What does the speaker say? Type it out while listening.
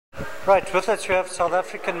Right, with us we have South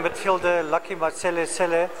African midfielder Lucky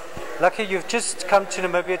Maselesele. Lucky, you've just come to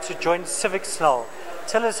Namibia to join Civics now.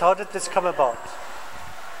 Tell us, how did this come about?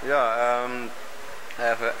 Yeah,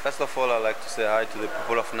 first of all, I'd like to say hi to the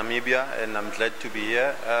people of Namibia, and I'm glad to be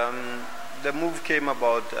here. The move came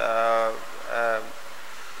about, I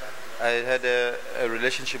had a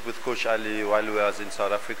relationship with Coach Ali while we was in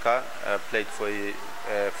South Africa, played for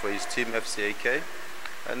his team, FCAK.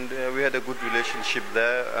 And we had a good relationship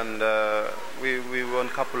there, and we won a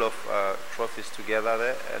couple of trophies together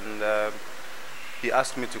there. And he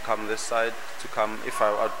asked me to come this side,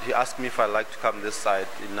 he asked me if I like to come this side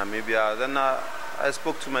in Namibia. Then I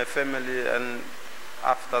spoke to my family, and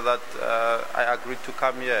after that I agreed to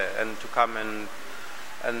come here and to come and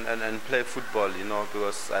play football, you know,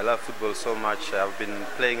 because I love football so much. I've been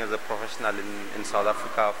playing as a professional in South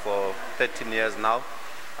Africa for 13 years now.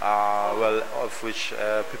 Well, of which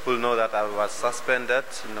people know that I was suspended,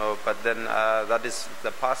 you know, but then that is the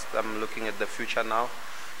past. I'm looking at the future now.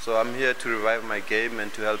 So I'm here to revive my game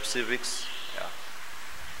and to help Civics. Yeah.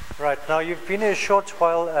 Right, now you've been here a short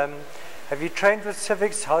while. Have you trained with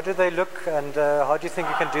Civics? How do they look, and how do you think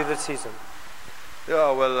you can do this season? Yeah,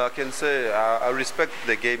 well, I can say I respect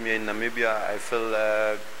the game here in Namibia. I feel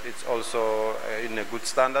it's also in a good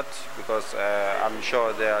standard, because I'm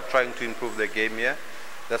sure they are trying to improve the game here.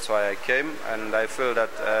 That's why I came, and I feel that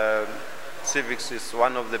Civics is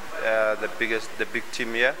one of the big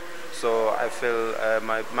team here. So I feel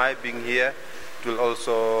my being here will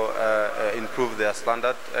also improve their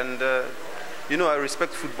standard. And you know, I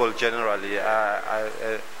respect football generally.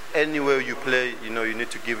 Anywhere you play, you know, you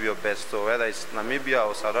need to give your best. So whether it's Namibia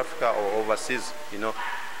or South Africa or overseas, you know,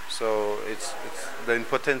 so it's the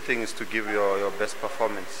important thing is to give your best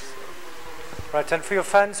performance. Right, and for your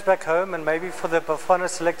fans back home, and maybe for the Bafana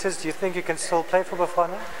selectors, do you think you can still play for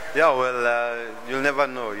Bafana? Yeah, well, you'll never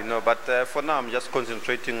know, you know, but for now I'm just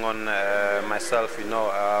concentrating on myself, you know.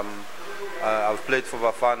 I've played for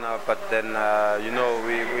Bafana, but then, you know,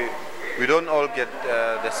 we don't all get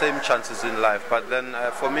the same chances in life. But then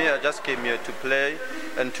for me, I just came here to play,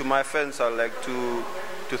 and to my fans, I'd like to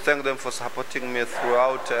thank them for supporting me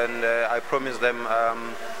throughout, and I promise them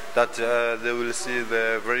that they will see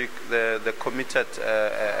the committed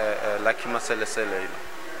Lucky Maselesele.